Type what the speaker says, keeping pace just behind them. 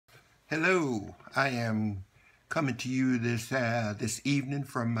Hello, I am coming to you this evening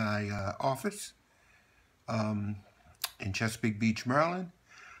from my office um, in Chesapeake Beach, Maryland,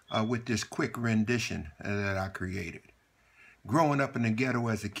 with this quick rendition that I created. Growing up in the ghetto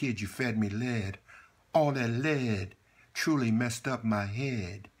as a kid, you fed me lead. All that lead truly messed up my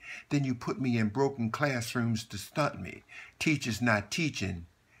head. Then you put me in broken classrooms to stunt me. Teachers not teaching.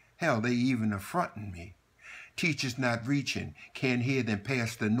 Hell, they even affronting me. Teachers not reaching, can't hear them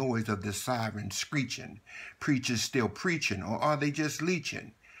past the noise of the siren screeching. Preachers still preaching, or are they just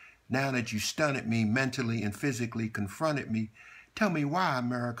leeching? Now that you stunted me mentally and physically confronted me, tell me why,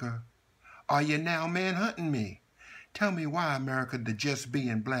 America, are you now manhunting me? Tell me why, America, the just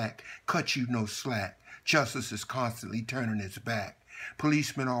being black cut you no slack. Justice is constantly turning its back.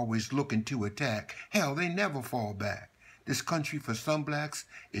 Policemen always looking to attack. Hell, they never fall back. This country for some blacks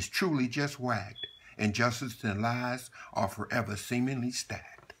is truly just whacked. Injustice and lies are forever seemingly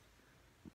stacked.